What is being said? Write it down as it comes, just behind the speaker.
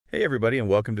Hey, everybody, and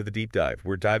welcome to the Deep Dive.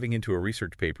 We're diving into a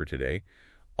research paper today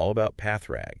all about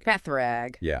PathRAG.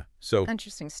 PathRAG. Yeah, so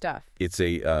Interesting stuff. it's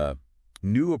a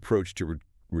new approach to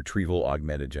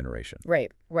retrieval-augmented generation.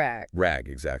 Right, RAG. RAG,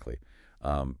 exactly.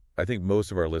 I think most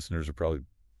of our listeners are probably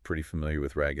pretty familiar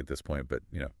with RAG at this point, but,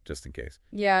 just in case.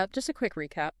 Yeah, just a quick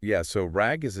recap. Yeah, so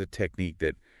RAG is a technique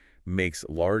that makes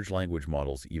large language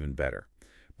models even better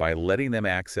by letting them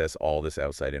access all this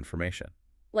outside information.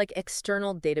 Like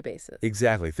external databases.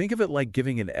 Exactly. Think of it like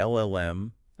giving an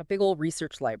LLM... A big old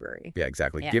research library. Yeah,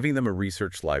 exactly. Yeah. Giving them a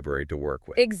research library to work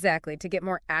with. Exactly, to get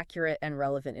more accurate and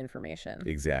relevant information.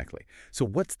 Exactly. So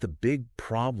what's the big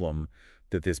problem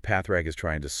that this PathRAG is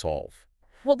trying to solve?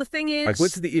 Well, the thing is... Like,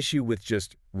 what's the issue with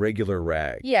just regular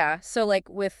RAG? Yeah, so like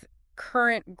with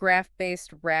current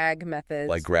graph-based RAG methods...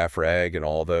 Like GraphRAG and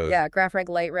all those? Yeah, GraphRAG,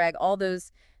 LightRAG, all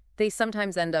those, they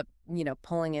sometimes end up,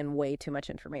 pulling in way too much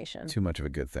information. Too much of a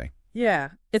good thing.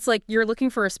 Yeah. It's like you're looking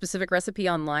for a specific recipe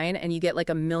online and you get like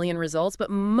a million results, but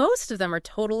most of them are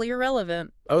totally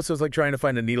irrelevant. Oh, so it's like trying to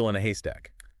find a needle in a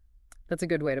haystack. That's a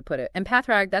good way to put it. And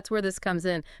PathRAG, that's where this comes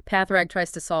in. PathRAG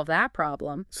tries to solve that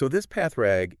problem. So this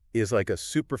PathRAG is like a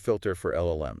super filter for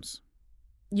LLMs.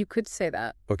 You could say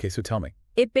that. Okay, so tell me.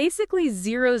 It basically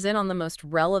zeroes in on the most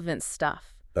relevant stuff.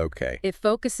 Okay. It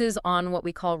focuses on what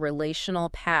we call relational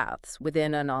paths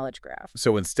within a knowledge graph.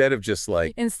 So instead of just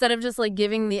like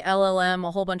giving the LLM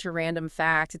a whole bunch of random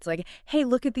facts, it's like, hey,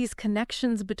 look at these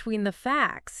connections between the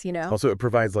facts, Also, it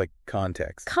provides like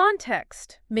context.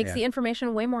 Context makes the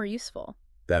information way more useful.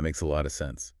 That makes a lot of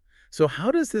sense. So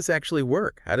how does this actually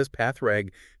work? How does PathRAG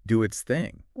do its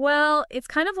thing? Well, it's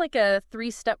kind of like a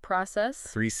three-step process.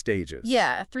 3 stages.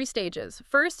 Yeah, 3 stages.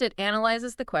 First, it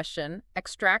analyzes the question,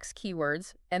 extracts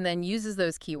keywords, and then uses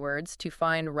those keywords to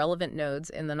find relevant nodes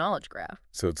in the knowledge graph.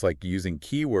 So it's like using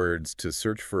keywords to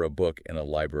search for a book in a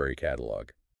library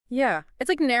catalog. Yeah, it's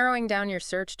like narrowing down your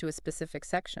search to a specific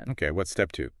section. Okay, what's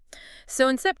step 2? So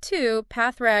in step 2,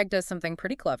 PathRAG does something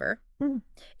pretty clever.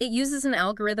 It uses an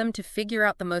algorithm to figure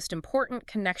out the most important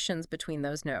connections between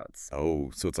those nodes. Oh,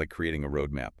 so it's like creating a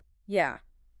roadmap. Yeah.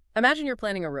 Imagine you're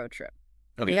planning a road trip.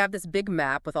 Okay. You have this big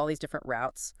map with all these different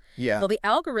routes. Yeah. Well, the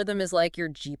algorithm is like your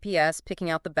GPS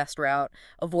picking out the best route,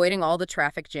 avoiding all the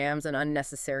traffic jams and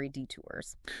unnecessary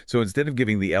detours. So instead of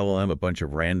giving the LLM a bunch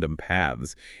of random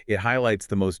paths, it highlights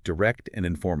the most direct and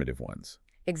informative ones.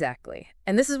 Exactly.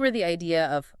 And this is where the idea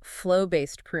of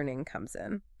flow-based pruning comes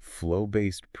in.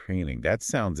 Flow-based pruning. That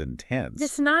sounds intense.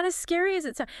 It's not as scary as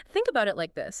it sounds. Think about it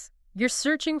like this. You're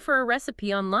searching for a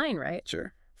recipe online, right?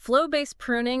 Sure. Flow-based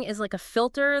pruning is like a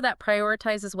filter that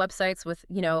prioritizes websites with,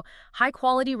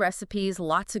 high-quality recipes,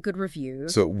 lots of good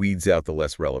reviews. So it weeds out the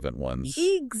less relevant ones.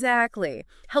 Exactly.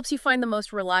 Helps you find the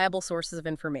most reliable sources of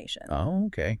information. Oh,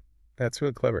 okay. That's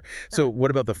really clever. So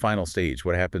what about the final stage?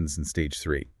 What happens in stage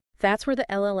 3? That's where the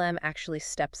LLM actually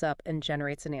steps up and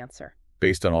generates an answer.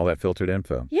 Based on all that filtered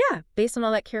info. Yeah, based on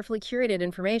all that carefully curated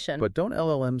information. But don't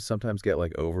LLMs sometimes get,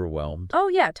 overwhelmed? Oh,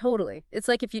 yeah, totally. It's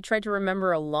like if you tried to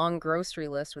remember a long grocery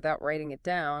list without writing it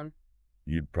down.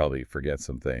 You'd probably forget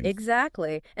some things.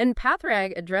 Exactly. And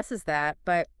PathRAG addresses that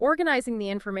by organizing the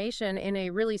information in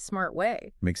a really smart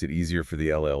way. Makes it easier for the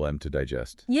LLM to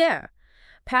digest. Yeah.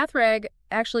 PathRAG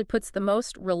actually puts the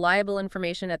most reliable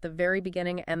information at the very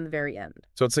beginning and the very end.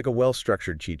 So it's like a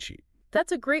well-structured cheat sheet.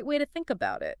 That's a great way to think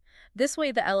about it. This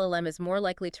way, the LLM is more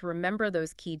likely to remember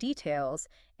those key details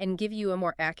and give you a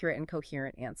more accurate and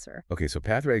coherent answer. Okay, so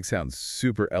PathRAG sounds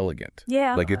super elegant.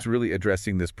 Yeah. Like it's really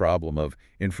addressing this problem of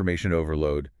information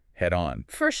overload head on.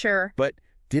 For sure. But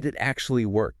did it actually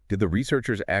work? Did the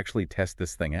researchers actually test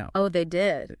this thing out? Oh, they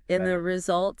did. And the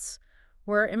results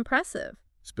were impressive.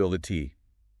 Spill the tea.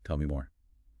 Tell me more.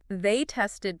 They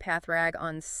tested PathRAG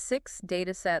on 6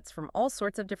 datasets from all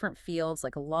sorts of different fields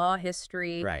like law,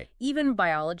 history, even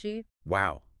biology.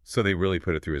 Wow. So they really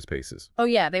put it through its paces. Oh,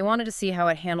 yeah. They wanted to see how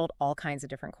it handled all kinds of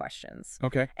different questions.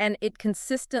 Okay. And it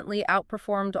consistently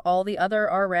outperformed all the other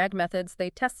RAG methods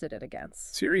they tested it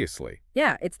against. Seriously?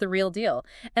 Yeah, it's the real deal.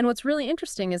 And what's really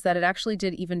interesting is that it actually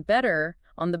did even better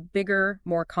on the bigger,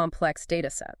 more complex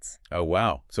data sets. Oh,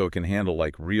 wow. So it can handle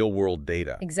real-world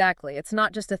data. Exactly. It's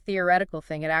not just a theoretical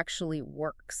thing. It actually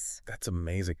works. That's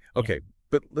amazing. Okay,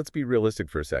 but let's be realistic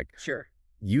for a sec. Sure.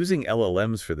 Using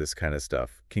LLMs for this kind of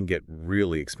stuff can get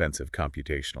really expensive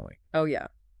computationally. Oh, yeah.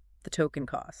 The token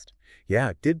cost.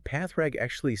 Yeah. Did PathRAG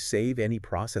actually save any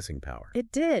processing power?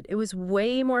 It did. It was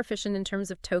way more efficient in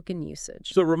terms of token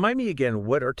usage. So remind me again,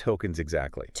 what are tokens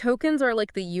exactly? Tokens are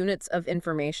like the units of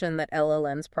information that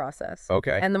LLMs process.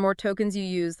 Okay. And the more tokens you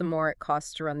use, the more it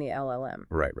costs to run the LLM.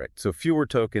 Right. So fewer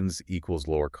tokens equals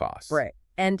lower costs. Right.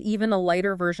 And even a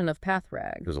lighter version of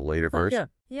PathRAG. There's a later version?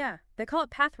 Yeah, they call it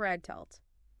PathRAG telt.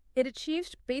 It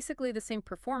achieved basically the same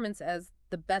performance as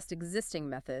the best existing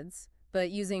methods,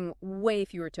 but using way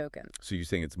fewer tokens. So you're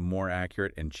saying it's more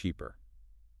accurate and cheaper.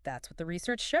 That's what the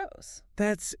research shows.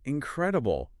 That's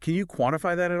incredible. Can you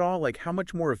quantify that at all? Like, how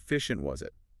much more efficient was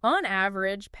it? On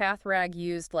average, PathRAG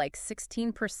used like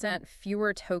 16%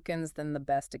 fewer tokens than the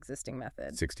best existing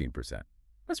method. 16%.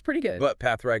 That's pretty good. But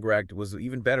PathRAG was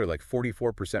even better, like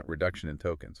 44% reduction in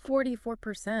tokens.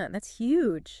 44%. That's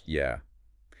huge. Yeah.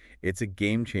 It's a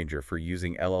game changer for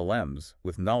using LLMs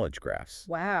with knowledge graphs.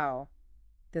 Wow.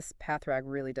 This PathRAG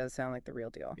really does sound like the real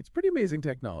deal. It's pretty amazing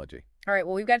technology. All right,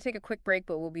 well, we've got to take a quick break,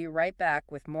 but we'll be right back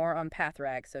with more on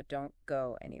PathRAG, so don't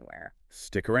go anywhere.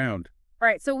 Stick around. All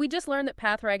right, so we just learned that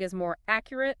PathRAG is more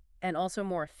accurate and also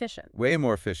more efficient. Way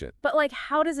more efficient. But, like,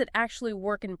 how does it actually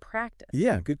work in practice?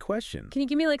 Yeah, good question. Can you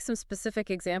give me, like, some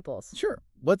specific examples? Sure.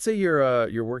 Let's say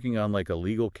you're working on like a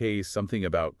legal case, something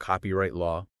about copyright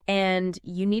law. And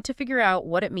you need to figure out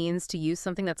what it means to use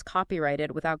something that's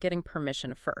copyrighted without getting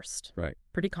permission first. Right.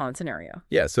 Pretty common scenario.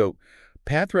 Yeah, so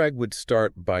PathRAG would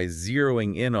start by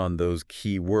zeroing in on those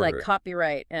key words. Like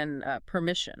copyright and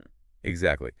permission.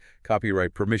 Exactly.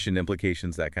 Copyright, permission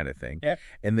implications, that kind of thing. Yeah.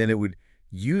 And then it would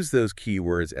use those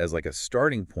keywords as like a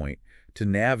starting point to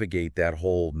navigate that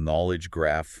whole knowledge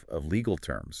graph of legal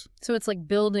terms. So it's like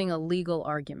building a legal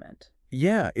argument.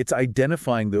 Yeah, it's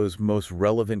identifying those most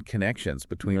relevant connections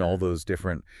between all those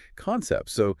different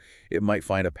concepts. So it might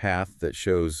find a path that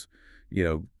shows,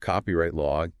 copyright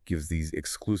law gives these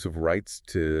exclusive rights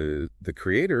to the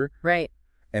creator. Right.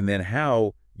 And then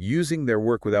how using their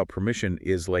work without permission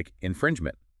is like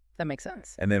infringement. That makes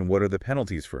sense. And then what are the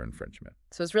penalties for infringement?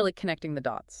 So it's really connecting the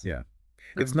dots. Yeah.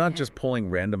 It's not just pulling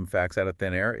random facts out of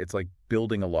thin air. It's like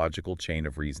building a logical chain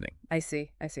of reasoning. I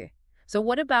see. So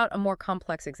what about a more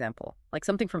complex example, like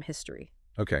something from history?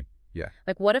 Okay, yeah.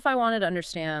 Like what if I wanted to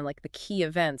understand like the key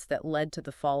events that led to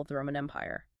the fall of the Roman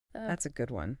Empire? That's a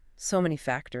good one. So many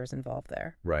factors involved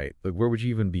there. Right. Like where would you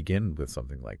even begin with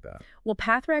something like that? Well,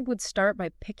 PathRAG would start by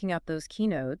picking up those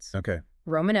keynotes. Okay.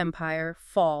 Roman Empire,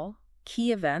 fall,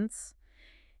 key events,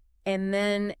 and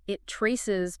then it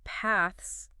traces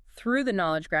paths through the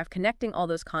knowledge graph, connecting all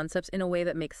those concepts in a way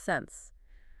that makes sense.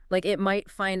 Like it might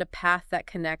find a path that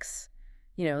connects,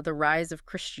 the rise of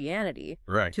Christianity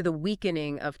to the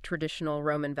weakening of traditional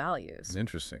Roman values.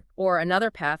 Interesting. Or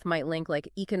another path might link like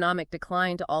economic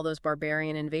decline to all those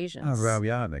barbarian invasions. Oh, wow,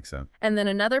 yeah, that makes sense. And then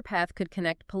another path could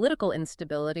connect political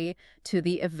instability to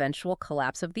the eventual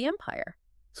collapse of the empire.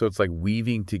 So it's like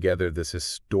weaving together this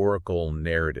historical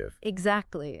narrative.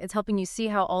 Exactly. It's helping you see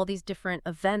how all these different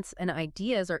events and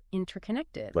ideas are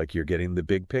interconnected. Like you're getting the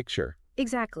big picture.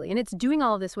 Exactly. And it's doing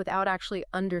all of this without actually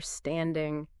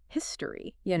understanding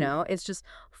history. It's just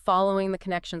following the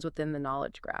connections within the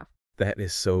knowledge graph. That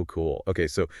is so cool. Okay,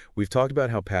 so we've talked about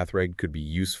how PathRAG could be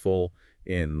useful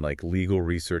in like legal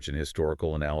research and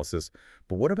historical analysis,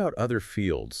 but what about other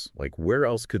fields? Like where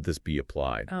else could this be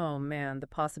applied? Oh man, the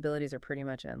possibilities are pretty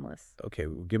much endless. Okay,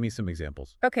 well, give me some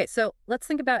examples. Okay, so let's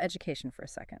think about education for a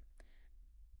second.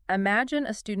 Imagine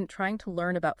a student trying to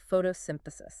learn about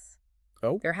photosynthesis.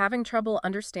 Oh. They're having trouble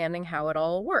understanding how it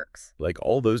all works. Like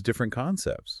all those different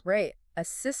concepts. Right. A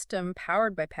system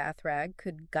powered by PathRAG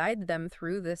could guide them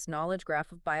through this knowledge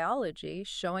graph of biology,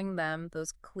 showing them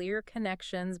those clear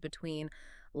connections between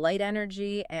light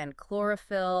energy and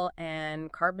chlorophyll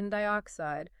and carbon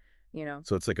dioxide,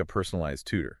 So it's like a personalized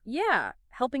tutor. Yeah,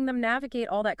 helping them navigate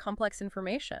all that complex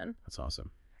information. That's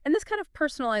awesome. And this kind of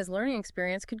personalized learning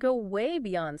experience could go way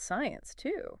beyond science,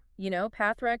 too.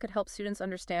 PathRAG could help students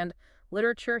understand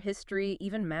literature, history,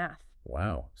 even math.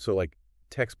 Wow. So like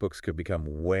textbooks could become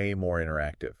way more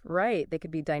interactive. Right. They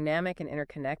could be dynamic and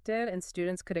interconnected, and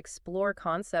students could explore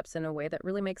concepts in a way that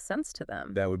really makes sense to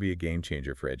them. That would be a game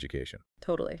changer for education.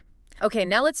 Totally. Okay,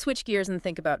 now let's switch gears and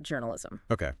think about journalism.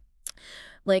 Okay.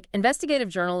 Like investigative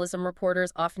journalism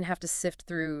reporters often have to sift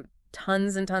through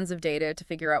tons and tons of data to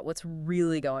figure out what's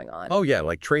really going on. Oh, yeah,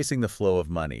 like tracing the flow of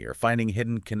money or finding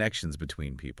hidden connections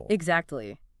between people.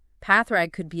 Exactly.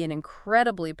 PathRAG could be an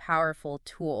incredibly powerful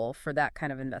tool for that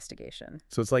kind of investigation.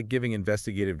 So it's like giving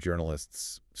investigative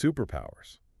journalists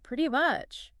superpowers. Pretty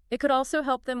much. It could also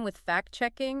help them with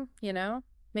fact-checking,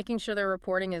 making sure their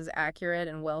reporting is accurate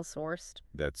and well-sourced.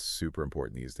 That's super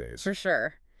important these days. For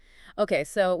sure. Okay,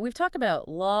 so we've talked about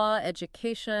law,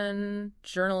 education,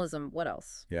 journalism. What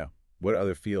else? Yeah. What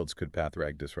other fields could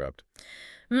PathRAG disrupt?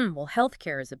 Well,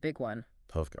 healthcare is a big one.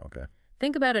 Healthcare, okay.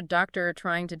 Think about a doctor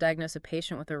trying to diagnose a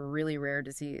patient with a really rare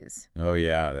disease. Oh,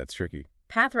 yeah, that's tricky.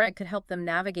 PathRAG could help them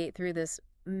navigate through this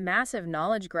massive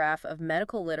knowledge graph of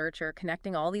medical literature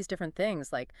connecting all these different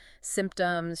things like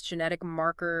symptoms, genetic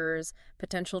markers,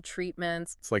 potential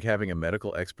treatments. It's like having a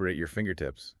medical expert at your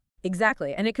fingertips.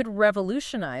 Exactly. And it could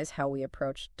revolutionize how we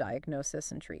approach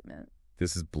diagnosis and treatment.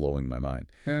 This is blowing my mind.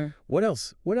 What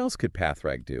else could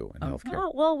PathRAG do in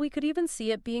healthcare? Well, we could even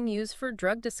see it being used for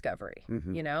drug discovery,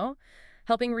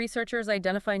 helping researchers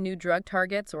identify new drug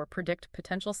targets or predict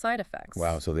potential side effects.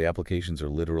 Wow, so the applications are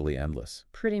literally endless.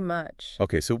 Pretty much.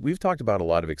 Okay, so we've talked about a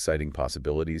lot of exciting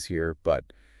possibilities here,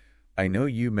 but I know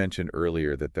you mentioned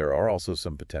earlier that there are also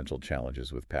some potential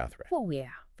challenges with PathRAG. Oh,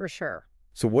 yeah, for sure.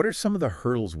 So what are some of the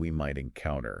hurdles we might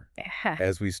encounter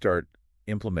as we start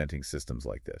implementing systems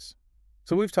like this?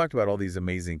 So we've talked about all these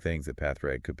amazing things that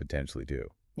PathRAG could potentially do.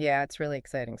 Yeah, it's really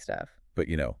exciting stuff. But,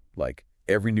 like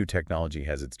every new technology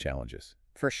has its challenges.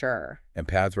 For sure. And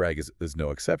PathRAG is no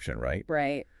exception, right?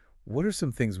 Right. What are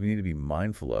some things we need to be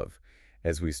mindful of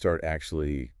as we start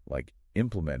actually,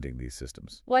 implementing these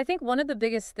systems? Well, I think one of the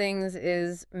biggest things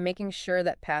is making sure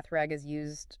that PathRAG is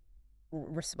used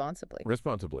responsibly.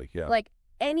 Responsibly, yeah. Like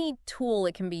any tool,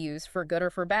 it can be used for good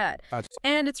or for bad.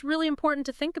 And it's really important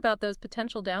to think about those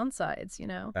potential downsides,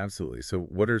 Absolutely. So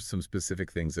what are some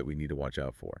specific things that we need to watch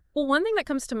out for? Well, one thing that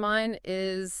comes to mind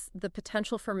is the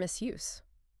potential for misuse.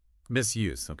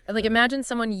 Misuse. Okay. Like imagine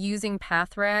someone using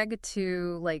PathRAG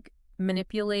to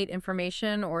manipulate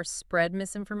information or spread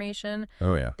misinformation.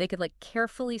 Oh, yeah. They could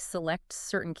carefully select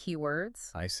certain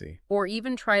keywords. I see. Or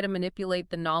even try to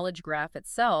manipulate the knowledge graph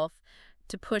itself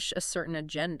to push a certain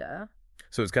agenda.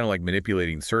 So it's kind of like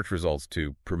manipulating search results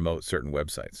to promote certain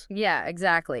websites. Yeah,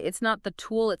 exactly. It's not the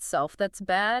tool itself that's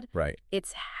bad. Right.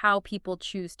 It's how people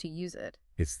choose to use it.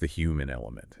 It's the human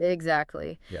element.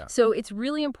 Exactly. Yeah. So it's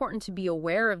really important to be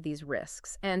aware of these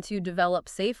risks and to develop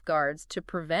safeguards to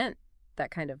prevent that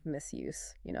kind of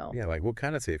misuse, Yeah, like what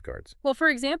kind of safeguards? Well, for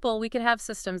example, we could have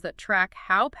systems that track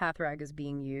how PathRAG is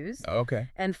being used. Okay.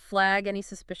 And flag any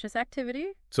suspicious activity.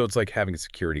 So it's like having a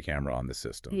security camera on the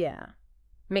system. Yeah.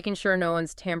 Making sure no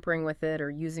one's tampering with it or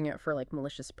using it for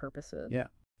malicious purposes. Yeah,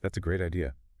 that's a great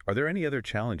idea. Are there any other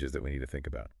challenges that we need to think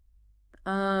about?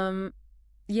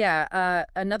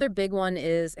 Another big one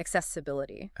is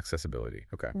accessibility. Accessibility,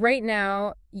 okay. Right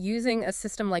now, using a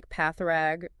system like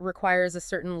PathRAG requires a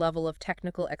certain level of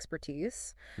technical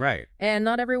expertise. Right. And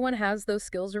not everyone has those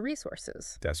skills or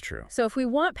resources. That's true. So if we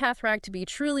want PathRAG to be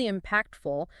truly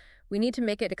impactful, we need to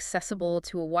make it accessible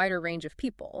to a wider range of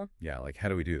people. Yeah, how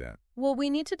do we do that? Well, we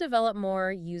need to develop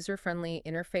more user-friendly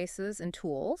interfaces and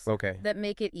tools that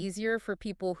make it easier for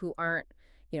people who aren't,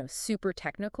 super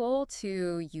technical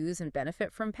to use and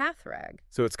benefit from PathRAG.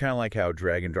 So it's kind of like how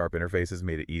drag and drop interfaces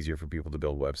made it easier for people to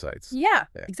build websites. Yeah,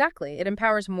 exactly. It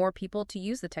empowers more people to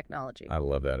use the technology. I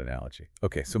love that analogy.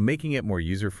 Okay, so making it more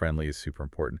user-friendly is super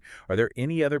important. Are there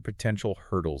any other potential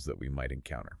hurdles that we might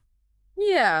encounter?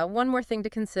 Yeah, one more thing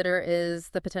to consider is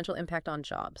the potential impact on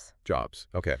jobs. Jobs,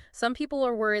 okay. Some people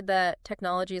are worried that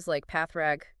technologies like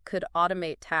PathRAG could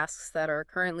automate tasks that are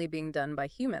currently being done by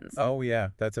humans. Oh, yeah,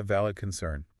 that's a valid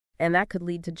concern. And that could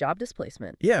lead to job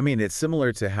displacement. Yeah, I mean, it's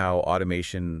similar to how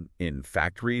automation in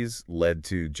factories led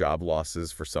to job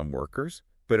losses for some workers,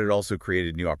 but it also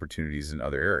created new opportunities in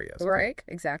other areas. Right,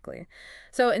 exactly.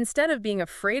 So instead of being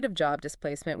afraid of job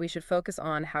displacement, we should focus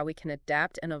on how we can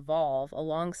adapt and evolve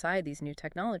alongside these new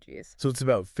technologies. So it's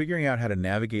about figuring out how to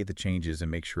navigate the changes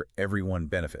and make sure everyone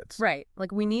benefits. Right.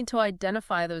 We need to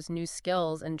identify those new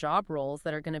skills and job roles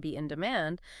that are going to be in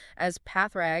demand as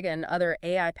PathRAG and other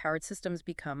AI-powered systems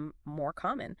become more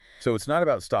common. So it's not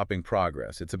about stopping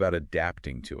progress. It's about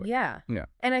adapting to it. Yeah. Yeah.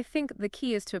 And I think the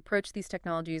key is to approach these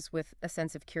technologies with a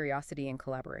sense of curiosity and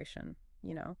collaboration.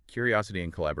 Curiosity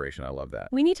and collaboration. I love that.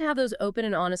 We need to have those open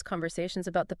and honest conversations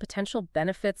about the potential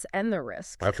benefits and the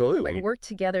risks. Absolutely. And work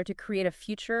together to create a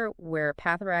future where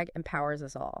PathRAG empowers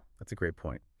us all. That's a great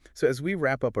point. So as we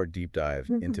wrap up our deep dive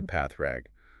into PathRAG,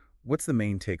 what's the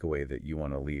main takeaway that you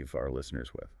want to leave our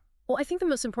listeners with? Well, I think the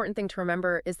most important thing to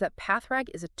remember is that PathRAG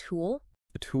is a tool.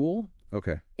 A tool?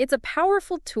 Okay. It's a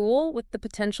powerful tool with the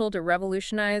potential to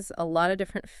revolutionize a lot of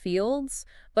different fields,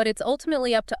 but it's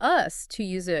ultimately up to us to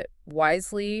use it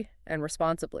wisely and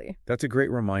responsibly. That's a great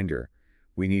reminder.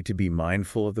 We need to be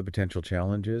mindful of the potential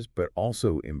challenges, but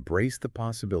also embrace the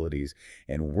possibilities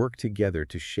and work together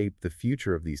to shape the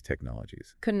future of these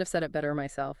technologies. Couldn't have said it better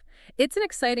myself. It's an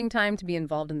exciting time to be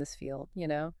involved in this field,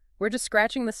 We're just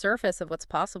scratching the surface of what's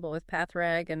possible with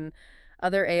PathRAG and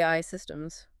other AI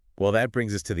systems. Well, that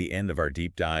brings us to the end of our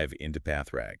deep dive into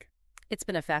PathRAG. It's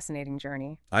been a fascinating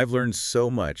journey. I've learned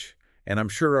so much, and I'm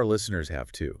sure our listeners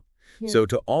have too. So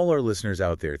to all our listeners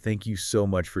out there, thank you so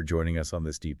much for joining us on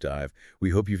this deep dive. We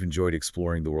hope you've enjoyed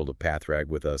exploring the world of PathRAG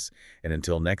with us. And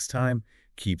until next time,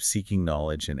 keep seeking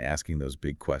knowledge and asking those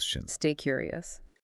big questions. Stay curious.